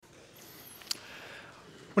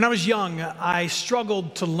When I was young, I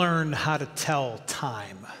struggled to learn how to tell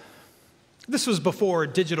time. This was before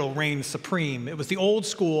digital reigned supreme. It was the old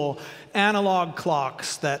school analog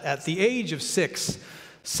clocks that at the age of 6,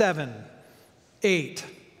 7, 8,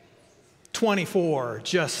 24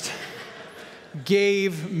 just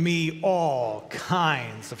gave me all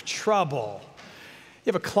kinds of trouble.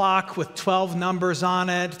 You have a clock with 12 numbers on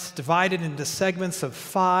it. It's divided into segments of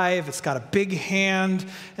 5. It's got a big hand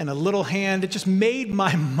and a little hand. It just made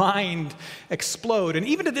my mind explode. And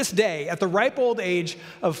even to this day, at the ripe old age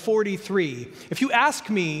of 43, if you ask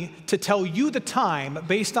me to tell you the time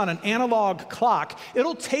based on an analog clock,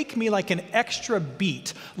 it'll take me like an extra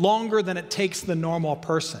beat longer than it takes the normal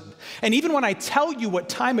person. And even when I tell you what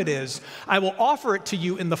time it is, I will offer it to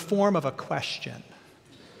you in the form of a question.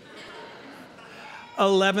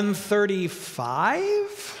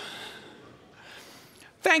 11:35?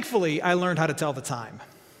 Thankfully, I learned how to tell the time.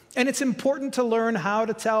 And it's important to learn how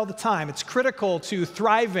to tell the time. It's critical to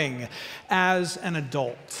thriving as an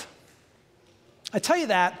adult. I tell you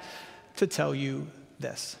that to tell you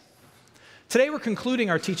this. Today we're concluding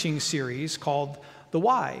our teaching series called the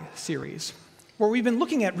Why series, where we've been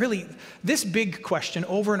looking at really this big question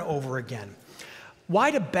over and over again. Why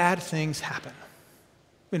do bad things happen?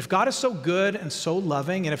 I mean, if God is so good and so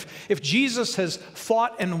loving, and if Jesus has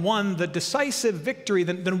fought and won the decisive victory,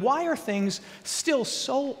 then why are things still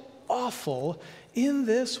so awful in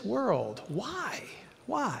this world? Why?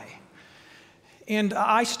 Why? And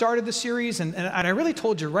I started the series, and I really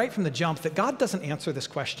told you right from the jump that God doesn't answer this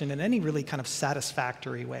question in any really kind of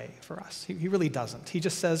satisfactory way for us. He really doesn't. He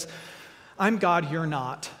just says, I'm God, you're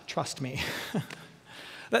not, trust me.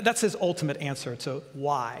 That's his ultimate answer to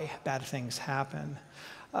why bad things happen.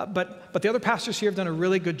 But the other pastors here have done a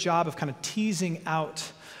really good job of kind of teasing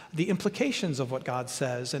out the implications of what God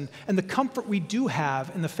says and the comfort we do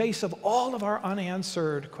have in the face of all of our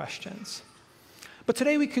unanswered questions. But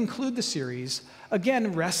today we conclude the series,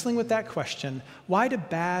 again, wrestling with that question, why do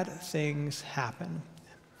bad things happen?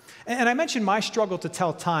 And I mentioned my struggle to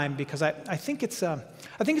tell time because I think it's a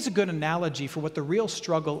good analogy for what the real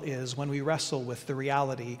struggle is when we wrestle with the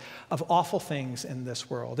reality of awful things in this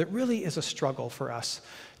world. It really is a struggle for us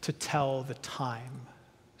to tell the time,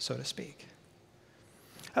 so to speak.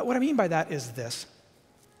 What I mean by that is this.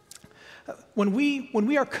 When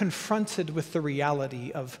we are confronted with the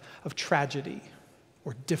reality of tragedy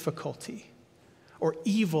or difficulty or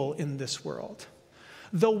evil in this world,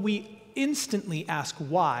 though we instantly ask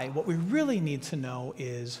why, what we really need to know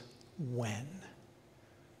is when.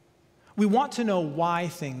 We want to know why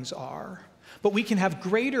things are, but we can have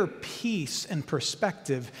greater peace and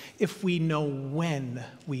perspective if we know when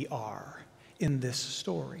we are in this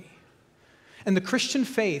story. And the Christian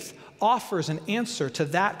faith offers an answer to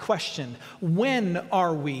that question. When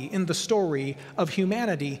are we in the story of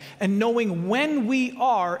humanity? And knowing when we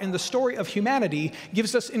are in the story of humanity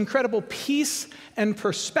gives us incredible peace and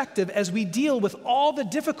perspective as we deal with all the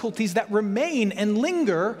difficulties that remain and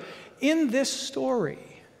linger in this story.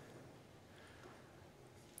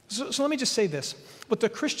 So let me just say this. What the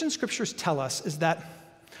Christian scriptures tell us is that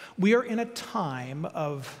we are in a time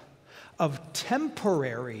of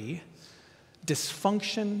temporary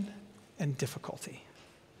dysfunction and difficulty.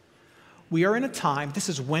 We are in a time, this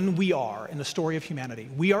is when we are in the story of humanity,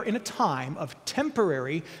 we are in a time of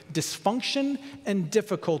temporary dysfunction and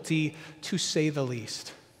difficulty, to say the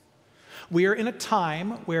least. We are in a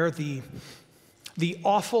time where the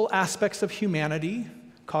awful aspects of humanity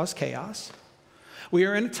cause chaos. We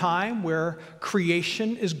are in a time where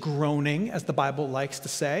creation is groaning, as the Bible likes to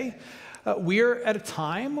say. We are at a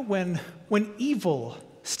time when evil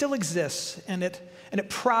still exists, and it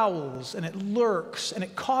prowls, and it lurks, and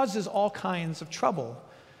it causes all kinds of trouble.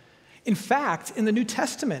 In fact, in the New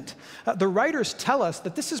Testament, the writers tell us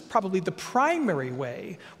that this is probably the primary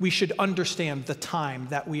way we should understand the time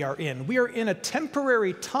that we are in. We are in a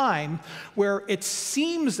temporary time where it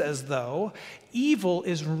seems as though evil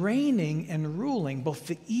is reigning and ruling, both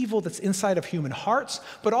the evil that's inside of human hearts,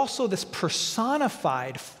 but also this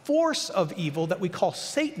personified force of evil that we call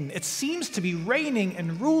Satan. It seems to be reigning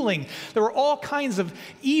and ruling. There are all kinds of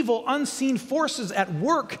evil, unseen forces at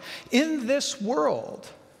work in this world.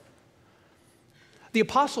 The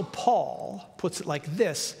Apostle Paul puts it like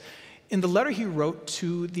this in the letter he wrote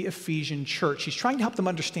to the Ephesian church. He's trying to help them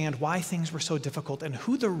understand why things were so difficult and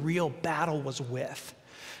who the real battle was with.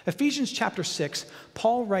 Ephesians chapter 6,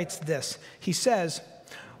 Paul writes this. He says,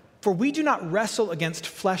 "For we do not wrestle against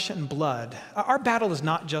flesh and blood." Our battle is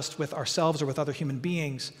not just with ourselves or with other human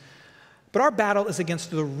beings, But our battle is against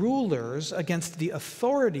the rulers, against the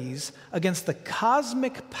authorities, against the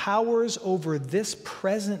cosmic powers over this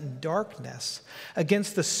present darkness,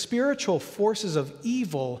 against the spiritual forces of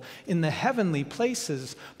evil in the heavenly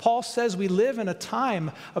places. Paul says we live in a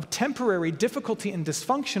time of temporary difficulty and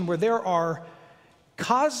dysfunction where there are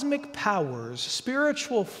cosmic powers,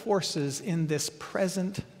 spiritual forces in this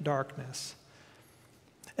present darkness.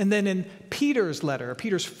 And then in Peter's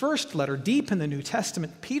first letter, deep in the New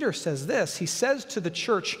Testament, Peter says this. He says to the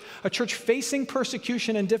church, a church facing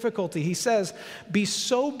persecution and difficulty, he says, be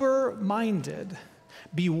sober-minded,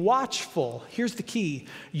 be watchful. Here's the key.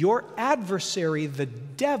 Your adversary, the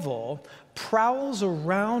devil, prowls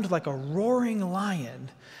around like a roaring lion,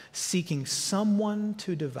 seeking someone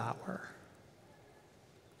to devour.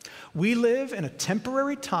 We live in a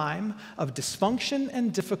temporary time of dysfunction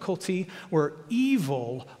and difficulty where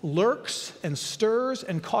evil lurks and stirs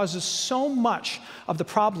and causes so much of the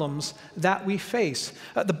problems that we face.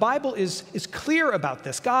 The Bible is clear about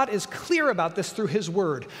this. God is clear about this through His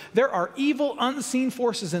Word. There are evil, unseen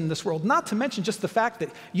forces in this world, not to mention just the fact that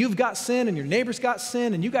you've got sin and your neighbor's got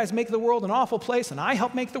sin and you guys make the world an awful place and I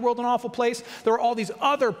help make the world an awful place. There are all these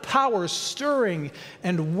other powers stirring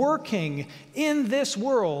and working in this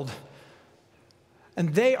world.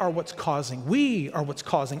 And we are what's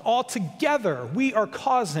causing, all together, we are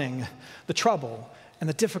causing the trouble and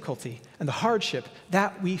the difficulty and the hardship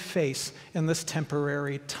that we face in this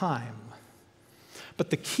temporary time. But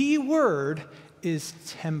the key word is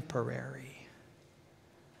temporary.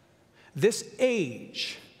 This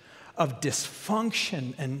age of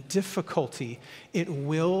dysfunction and difficulty, it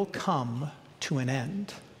will come to an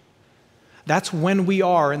end. That's when we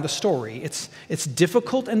are in the story. It's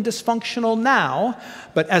difficult and dysfunctional now,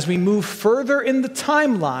 but as we move further in the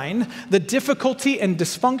timeline, the difficulty and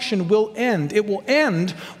dysfunction will end. It will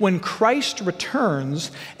end when Christ returns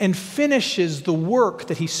and finishes the work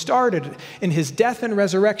that He started in His death and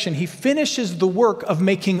resurrection. He finishes the work of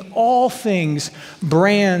making all things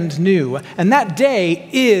brand new. And that day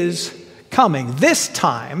is coming. This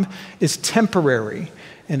time is temporary,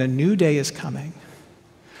 and a new day is coming.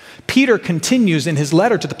 Peter continues in his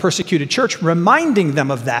letter to the persecuted church, reminding them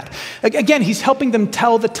of that. Again, he's helping them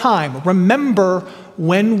tell the time. Remember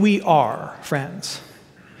when we are, friends.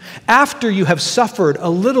 After you have suffered a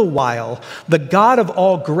little while, the God of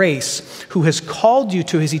all grace, who has called you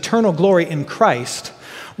to His eternal glory in Christ,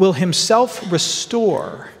 will Himself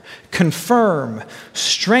restore, confirm,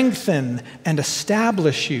 strengthen, and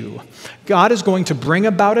establish you. God is going to bring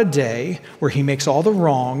about a day where He makes all the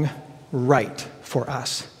wrong right for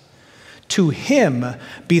us. To Him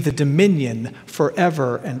be the dominion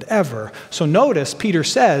forever and ever. So notice, Peter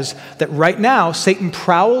says that right now, Satan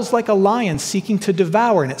prowls like a lion seeking to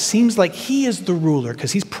devour, and it seems like he is the ruler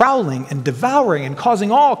because he's prowling and devouring and causing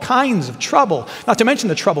all kinds of trouble, not to mention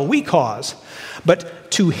the trouble we cause. But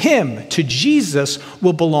to Him, to Jesus,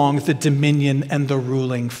 will belong the dominion and the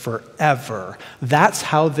ruling forever. That's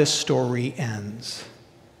how this story ends.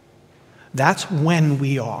 That's when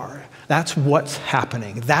we are. That's what's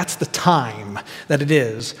happening. That's the time that it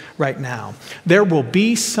is right now. There will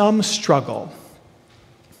be some struggle,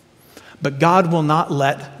 but God will not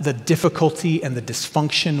let the difficulty and the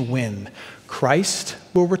dysfunction win. Christ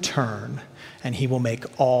will return, and He will make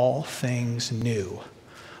all things new.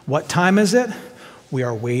 What time is it? We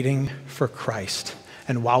are waiting for Christ.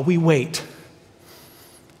 And while we wait,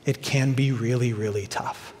 it can be really, really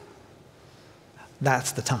tough.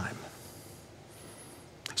 That's the time.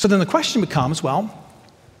 So then the question becomes, well,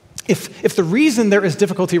 if the reason there is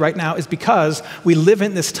difficulty right now is because we live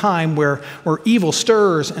in this time where evil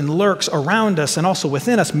stirs and lurks around us and also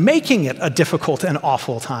within us, making it a difficult and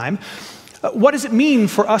awful time, what does it mean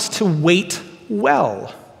for us to wait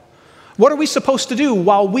well? What are we supposed to do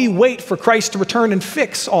while we wait for Christ to return and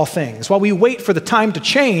fix all things, while we wait for the time to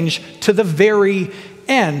change to the very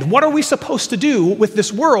end? What are we supposed to do with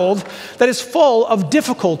this world that is full of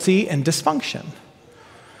difficulty and dysfunction?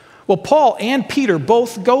 Well, Paul and Peter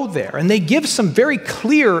both go there, and they give some very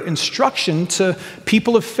clear instruction to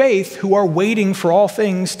people of faith who are waiting for all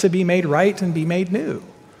things to be made right and be made new.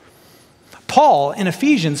 Paul, in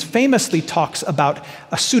Ephesians, famously talks about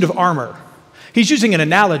a suit of armor. He's using an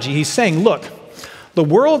analogy. He's saying, look, the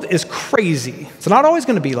world is crazy. It's not always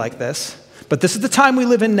going to be like this, but this is the time we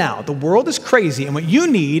live in now. The world is crazy, and what you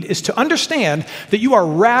need is to understand that you are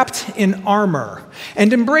wrapped in armor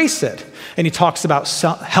and embrace it. And he talks about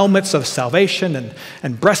helmets of salvation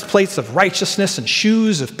and breastplates of righteousness and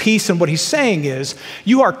shoes of peace. And what he's saying is,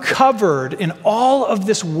 you are covered in all of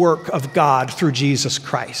this work of God through Jesus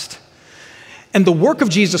Christ. And the work of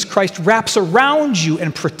Jesus Christ wraps around you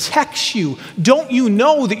and protects you. Don't you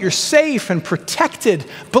know that you're safe and protected?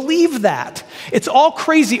 Believe that. It's all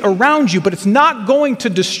crazy around you, but it's not going to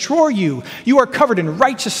destroy you. You are covered in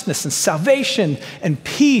righteousness and salvation and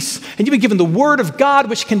peace. And you've been given the word of God,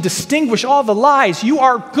 which can distinguish all the lies. You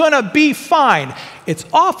are going to be fine. It's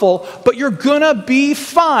awful, but you're going to be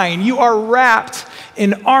fine. You are wrapped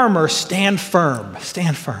in armor. Stand firm.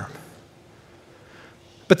 Stand firm.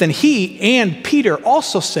 But then he and Peter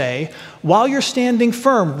also say, while you're standing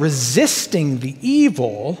firm, resisting the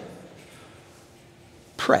evil,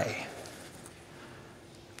 pray.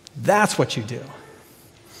 That's what you do.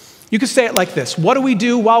 You could say it like this. What do we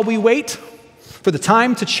do while we wait for the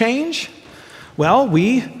time to change? Well,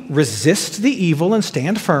 we resist the evil and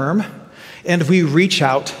stand firm, and we reach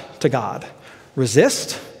out to God.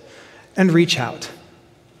 Resist and reach out.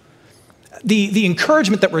 The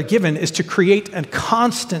encouragement that we're given is to create a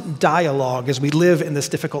constant dialogue as we live in this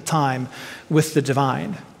difficult time with the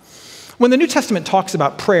divine. When the New Testament talks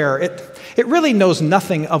about prayer, it really knows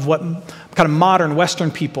nothing of what kind of modern Western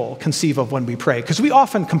people conceive of when we pray, because we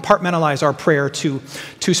often compartmentalize our prayer to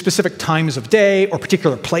specific times of day or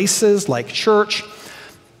particular places like church.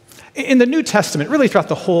 In the New Testament, really throughout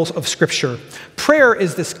the whole of Scripture, prayer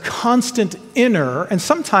is this constant inner and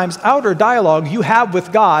sometimes outer dialogue you have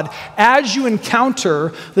with God as you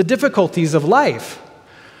encounter the difficulties of life.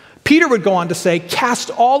 Peter would go on to say,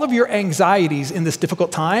 cast all of your anxieties in this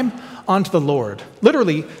difficult time onto the Lord.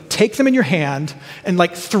 Literally, take them in your hand and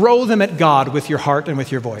throw them at God with your heart and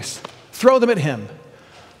with your voice. Throw them at Him.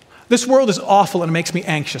 This world is awful and it makes me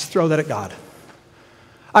anxious. Throw that at God.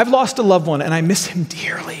 I've lost a loved one and I miss him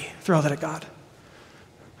dearly. Throw that at God.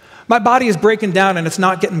 My body is breaking down and it's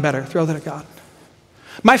not getting better. Throw that at God.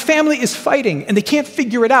 My family is fighting and they can't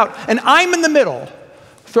figure it out and I'm in the middle.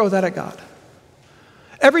 Throw that at God.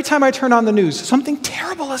 Every time I turn on the news, something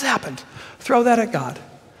terrible has happened. Throw that at God.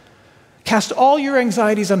 Cast all your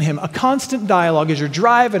anxieties on Him. A constant dialogue as you're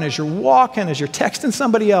driving, as you're walking, as you're texting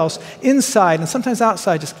somebody else, inside and sometimes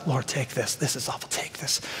outside. Just, Lord, take this. This is awful. Take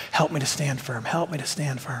this. Help me to stand firm. Help me to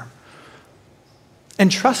stand firm.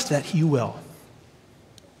 And trust that He will.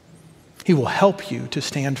 He will help you to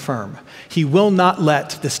stand firm. He will not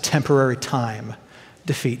let this temporary time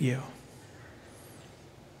defeat you.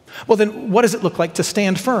 Well, then, what does it look like to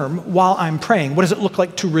stand firm while I'm praying? What does it look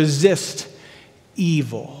like to resist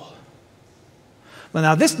evil? Well,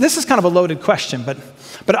 now, this is kind of a loaded question, but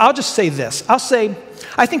I'll just say this. I'll say,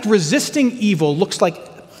 I think resisting evil looks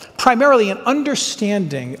like primarily an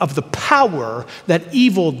understanding of the power that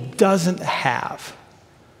evil doesn't have.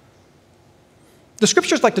 The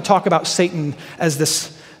scriptures like to talk about Satan as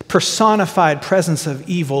this personified presence of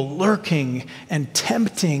evil, lurking and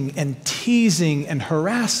tempting and teasing and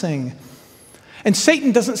harassing. And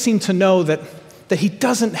Satan doesn't seem to know that he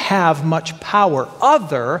doesn't have much power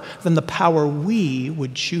other than the power we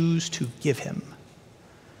would choose to give him.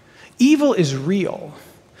 Evil is real,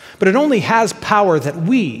 but it only has power that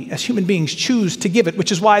we, as human beings, choose to give it,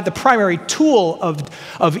 which is why the primary tool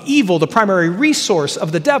of evil, the primary resource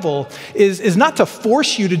of the devil, is not to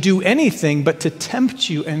force you to do anything, but to tempt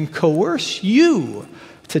you and coerce you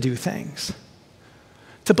to do things,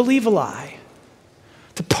 to believe a lie,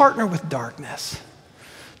 to partner with darkness,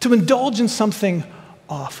 to indulge in something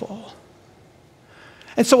awful.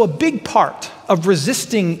 And so a big part of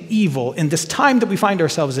resisting evil in this time that we find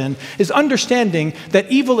ourselves in is understanding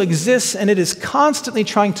that evil exists and it is constantly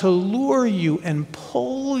trying to lure you and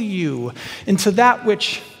pull you into that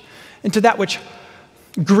which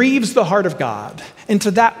grieves the heart of God, into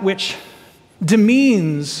that which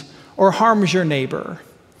demeans or harms your neighbor,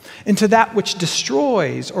 into that which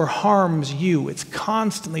destroys or harms you. It's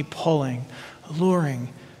constantly pulling, luring,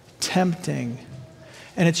 tempting.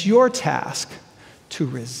 And it's your task to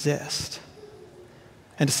resist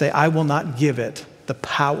and to say, I will not give it the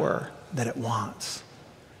power that it wants.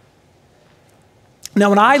 Now,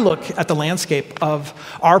 when I look at the landscape of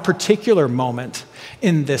our particular moment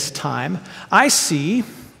in this time, I see,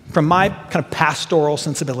 from my kind of pastoral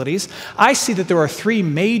sensibilities, I see that there are three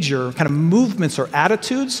major kind of movements or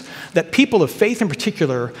attitudes that people of faith in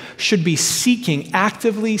particular should be seeking,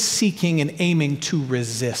 actively seeking and aiming to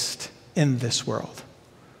resist in this world.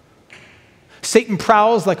 Satan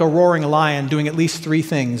prowls like a roaring lion, doing at least three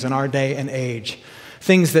things in our day and age,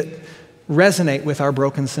 things that resonate with our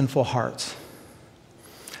broken, sinful hearts.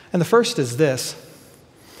 And the first is this.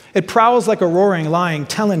 It prowls like a roaring lion,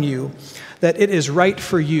 telling you that it is right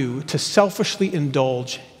for you to selfishly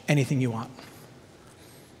indulge anything you want.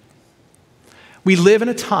 We live in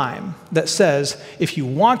a time that says, if you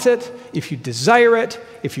want it, if you desire it,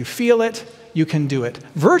 if you feel it, you can do it.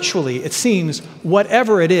 Virtually, it seems,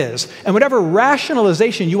 whatever it is. And whatever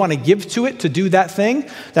rationalization you want to give to it to do that thing,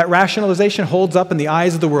 that rationalization holds up in the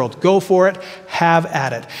eyes of the world. Go for it, have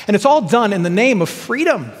at it. And it's all done in the name of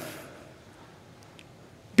freedom.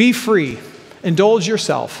 Be free, indulge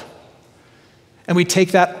yourself. And we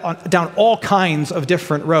take that down all kinds of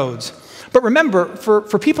different roads. But remember,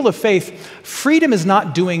 for people of faith, freedom is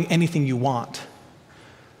not doing anything you want.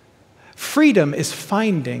 Freedom is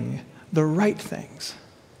finding the right things.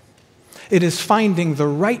 It is finding the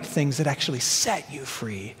right things that actually set you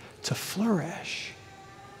free to flourish.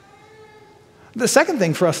 The second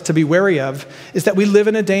thing for us to be wary of is that we live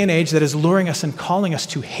in a day and age that is luring us and calling us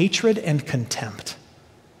to hatred and contempt.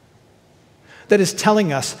 That is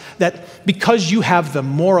telling us that because you have the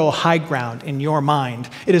moral high ground in your mind,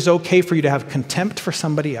 it is okay for you to have contempt for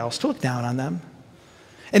somebody else, to look down on them.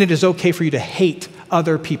 And it is okay for you to hate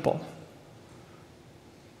other people.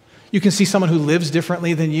 You can see someone who lives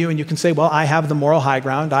differently than you, and you can say, well, I have the moral high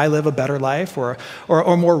ground. I live a better life or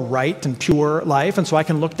more right and pure life, and so I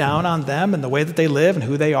can look down on them and the way that they live and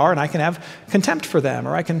who they are, and I can have contempt for them,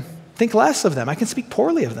 or I can think less of them. I can speak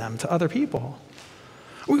poorly of them to other people.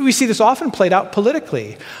 We see this often played out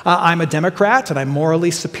politically. I'm a Democrat and I'm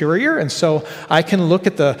morally superior, and so I can look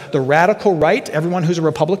at the radical right, everyone who's a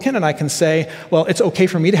Republican, and I can say, well, it's okay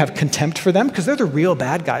for me to have contempt for them because they're the real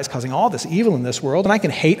bad guys causing all this evil in this world, and I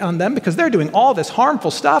can hate on them because they're doing all this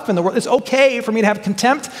harmful stuff in the world. It's okay for me to have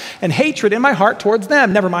contempt and hatred in my heart towards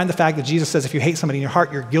them. Never mind the fact that Jesus says if you hate somebody in your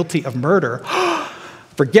heart, you're guilty of murder.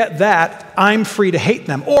 Forget that, I'm free to hate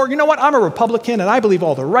them. Or, you know what, I'm a Republican and I believe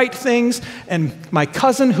all the right things, and my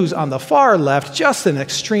cousin who's on the far left, just an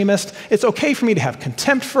extremist, it's okay for me to have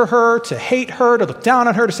contempt for her, to hate her, to look down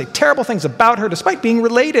on her, to say terrible things about her, despite being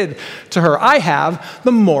related to her. I have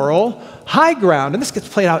the moral high ground, and this gets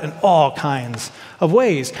played out in all kinds of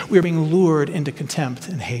ways. We are being lured into contempt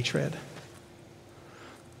and hatred.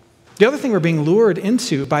 The other thing we're being lured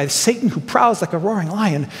into by Satan, who prowls like a roaring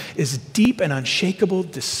lion, is deep and unshakable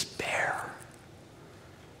despair.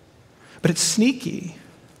 But it's sneaky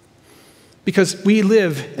because we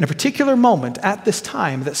live in a particular moment at this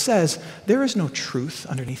time that says there is no truth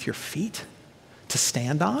underneath your feet to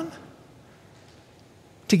stand on,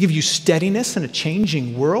 to give you steadiness in a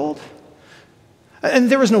changing world. And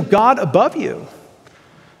there is no God above you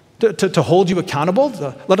to hold you accountable,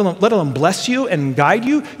 let alone bless you and guide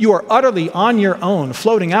you. You are utterly on your own,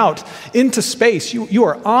 floating out into space. You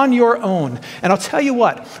are on your own. And I'll tell you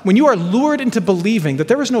what, when you are lured into believing that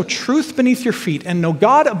there is no truth beneath your feet and no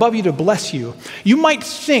God above you to bless you, you might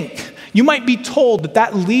be told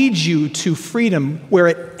that leads you to freedom. Where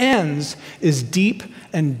it ends is deep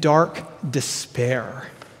and dark despair.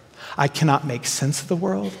 I cannot make sense of the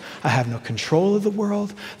world. I have no control of the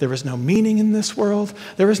world. There is no meaning in this world.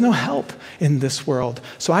 There is no help in this world.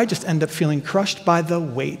 So I just end up feeling crushed by the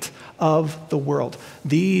weight of the world.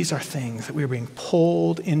 These are things that we are being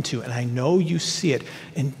pulled into, and I know you see it.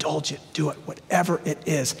 Indulge it, do it, whatever it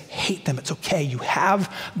is. Hate them, it's okay. You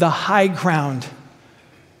have the high ground.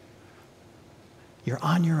 You're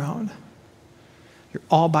on your own. You're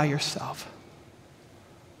all by yourself.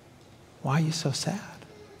 Why are you so sad?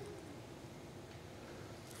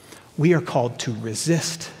 We are called to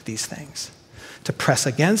resist these things, to press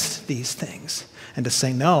against these things, and to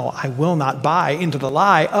say, no, I will not buy into the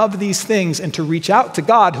lie of these things, and to reach out to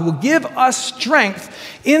God who will give us strength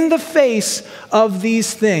in the face of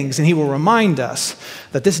these things. And he will remind us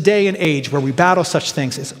that this day and age where we battle such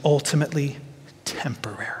things is ultimately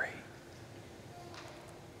temporary.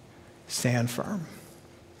 Stand firm.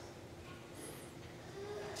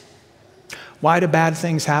 Why do bad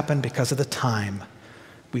things happen? Because of the time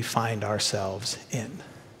we find ourselves in.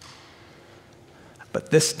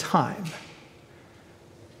 But this time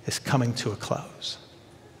is coming to a close.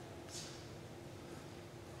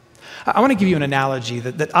 I want to give you an analogy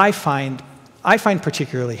that I find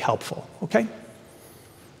particularly helpful, okay?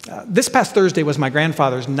 This past Thursday was my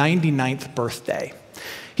grandfather's 99th birthday.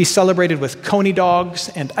 He celebrated with coney dogs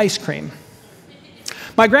and ice cream.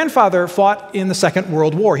 My grandfather fought in the Second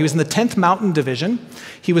World War. He was in the 10th Mountain Division.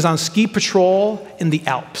 He was on ski patrol in the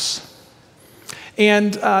Alps.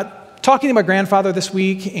 And talking to my grandfather this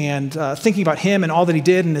week and thinking about him and all that he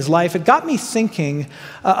did in his life, it got me thinking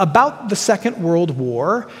about the Second World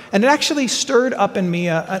War, and it actually stirred up in me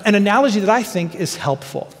an analogy that I think is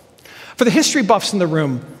helpful. For the history buffs in the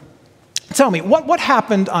room, tell me, what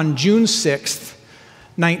happened on June 6th,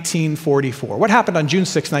 1944? What happened on June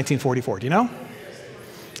 6th, 1944? Do you know?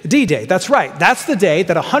 D-Day, that's right. That's the day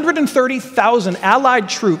that 130,000 Allied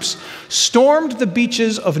troops stormed the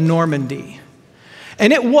beaches of Normandy.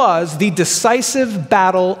 And it was the decisive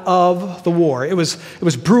battle of the war. It was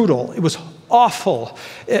brutal. It was awful.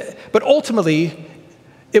 But ultimately,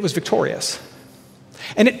 it was victorious.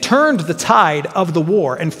 And it turned the tide of the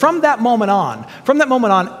war. And from that moment on,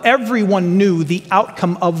 everyone knew the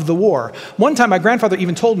outcome of the war. One time, my grandfather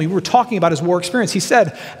even told me, we were talking about his war experience. He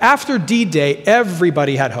said, after D-Day,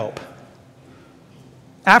 everybody had hope.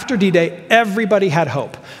 After D-Day, everybody had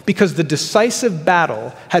hope because the decisive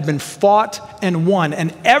battle had been fought and won,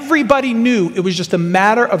 and everybody knew it was just a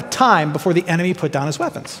matter of time before the enemy put down his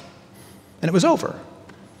weapons. And it was over.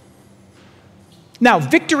 Now,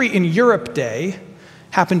 Victory in Europe Day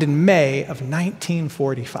happened in May of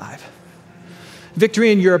 1945.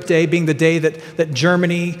 Victory in Europe Day being the day that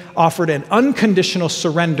Germany offered an unconditional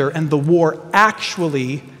surrender and the war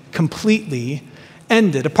actually completely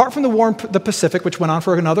ended, apart from the war in the Pacific, which went on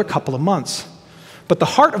for another couple of months. But the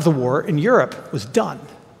heart of the war in Europe was done,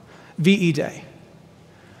 VE Day.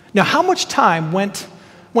 Now, how much time went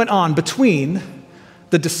on between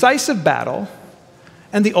the decisive battle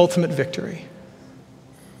and the ultimate victory?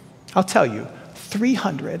 I'll tell you,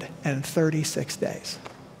 336 days.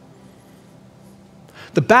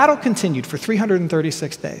 The battle continued for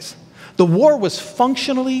 336 days. The war was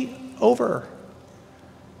functionally over.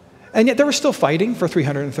 And yet there was still fighting for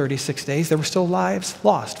 336 days. There were still lives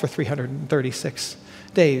lost for 336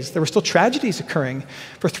 days. There were still tragedies occurring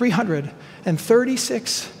for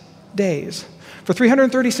 336 days. For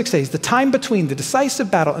 336 days, the time between the decisive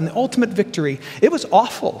battle and the ultimate victory, it was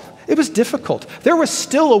awful. It was difficult. There was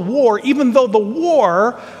still a war, even though the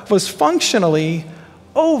war was functionally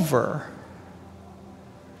over.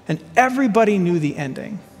 And everybody knew the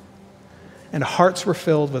ending. And hearts were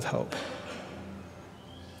filled with hope.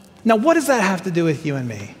 Now, what does that have to do with you and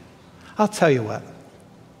me? I'll tell you what.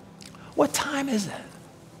 What time is it?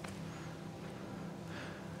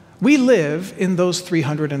 We live in those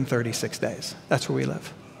 336 days. That's where we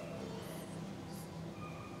live.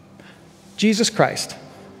 Jesus Christ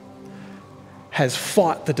has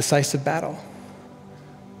fought the decisive battle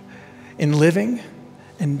in living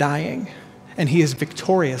and dying, and he is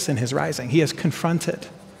victorious in his rising. He has confronted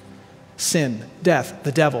sin, death,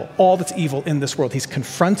 the devil, all that's evil in this world. He's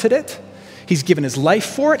confronted it, he's given his life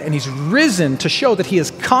for it, and he's risen to show that he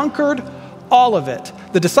has conquered all of it.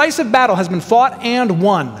 The decisive battle has been fought and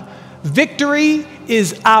won. Victory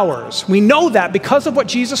is ours. We know that because of what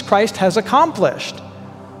Jesus Christ has accomplished.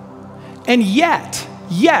 And yet,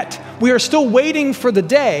 we are still waiting for the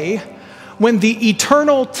day when the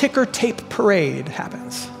eternal ticker tape parade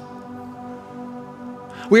happens.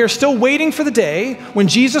 We are still waiting for the day when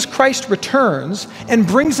Jesus Christ returns and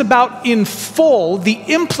brings about in full the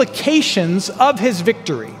implications of his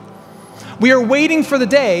victory. We are waiting for the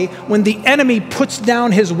day when the enemy puts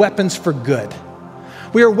down his weapons for good.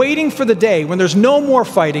 We are waiting for the day when there's no more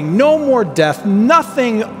fighting, no more death,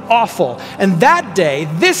 nothing awful. And that day,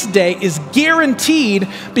 this day, is guaranteed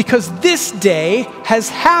because this day has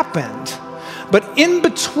happened. But in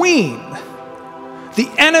between,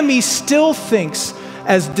 the enemy still thinks,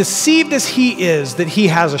 as deceived as he is, that he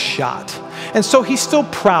has a shot. And so he still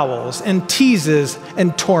prowls and teases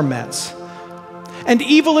and torments. And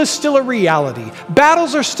evil is still a reality.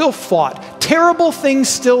 Battles are still fought. Terrible things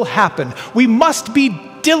still happen. We must be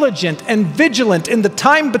diligent and vigilant in the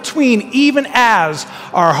time between, even as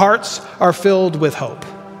our hearts are filled with hope.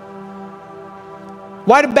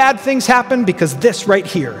 Why do bad things happen? Because this right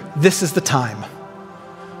here, this is the time.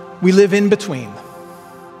 We live in between.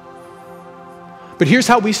 But here's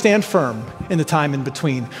how we stand firm in the time in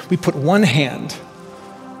between. We put one hand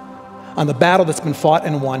on the battle that's been fought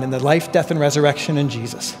and won in the life, death, and resurrection in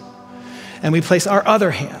Jesus. And we place our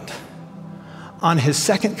other hand on his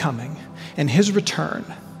second coming and his return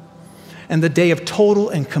and the day of total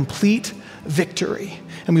and complete victory.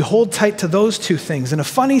 And we hold tight to those two things. And a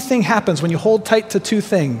funny thing happens when you hold tight to two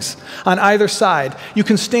things on either side. You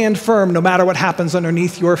can stand firm no matter what happens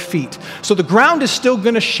underneath your feet. So the ground is still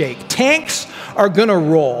going to shake. Tanks are going to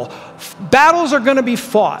roll. Battles are going to be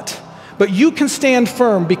fought. But you can stand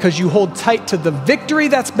firm because you hold tight to the victory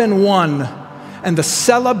that's been won and the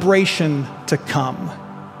celebration to come.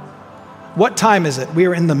 What time is it? We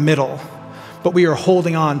are in the middle, but we are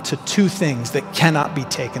holding on to two things that cannot be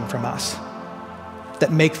taken from us,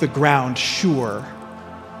 that make the ground sure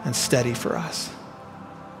and steady for us.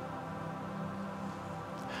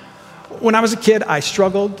 When I was a kid, I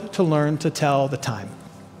struggled to learn to tell the time.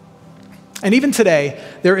 And even today,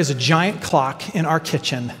 there is a giant clock in our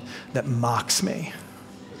kitchen that mocks me.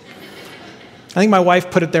 I think my wife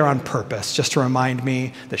put it there on purpose, just to remind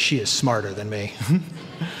me that she is smarter than me.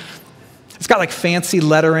 It's got like fancy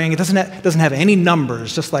lettering. It doesn't have any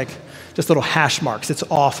numbers, just like just little hash marks. It's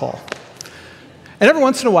awful. And every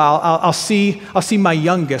once in a while, I'll see my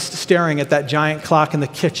youngest staring at that giant clock in the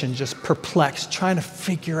kitchen, just perplexed, trying to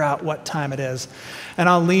figure out what time it is. And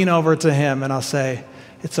I'll lean over to him and I'll say,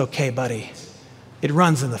 "It's okay, buddy. It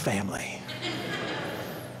runs in the family."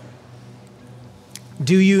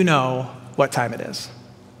 Do you know what time it is?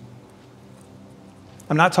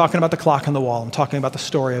 I'm not talking about the clock on the wall. I'm talking about the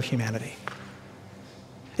story of humanity.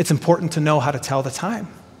 It's important to know how to tell the time.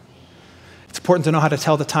 It's important to know how to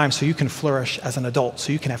tell the time so you can flourish as an adult,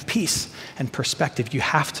 so you can have peace and perspective. You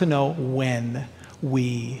have to know when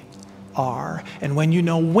we are. And when you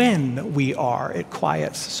know when we are, it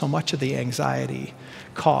quiets so much of the anxiety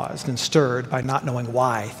caused and stirred by not knowing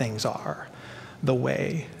why things are the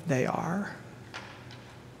way they are.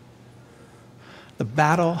 The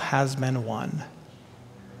battle has been won.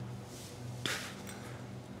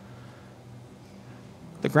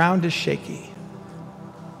 The ground is shaky.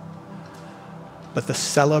 But the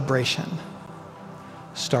celebration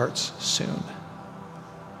starts soon.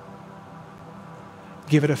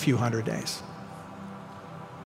 Give it a few hundred days.